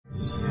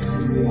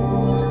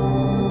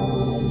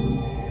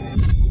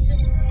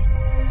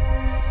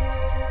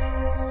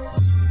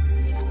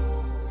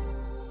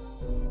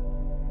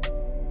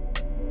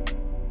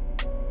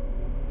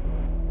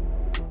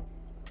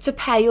To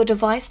pair your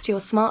device to your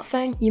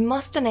smartphone, you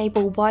must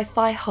enable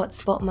Wi-Fi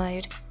hotspot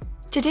mode.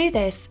 To do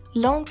this,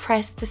 long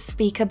press the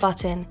speaker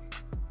button.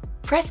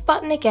 Press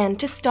button again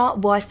to start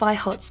Wi-Fi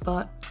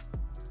hotspot.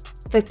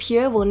 The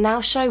Pure will now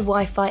show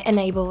Wi-Fi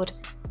enabled.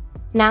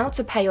 Now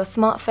to pair your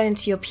smartphone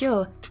to your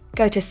Pure,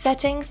 go to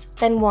Settings,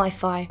 then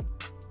Wi-Fi.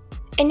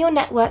 In your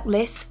network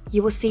list,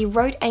 you will see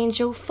Road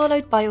Angel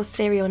followed by your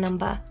serial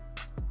number.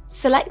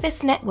 Select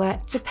this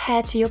network to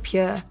pair to your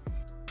Pure.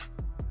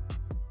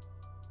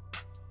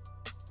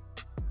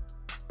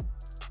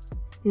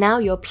 Now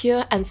your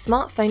Pure and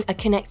smartphone are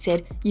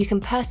connected, you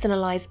can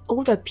personalize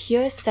all the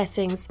Pure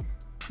settings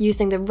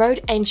using the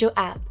Road Angel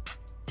app.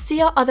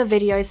 See our other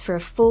videos for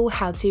a full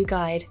how-to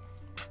guide.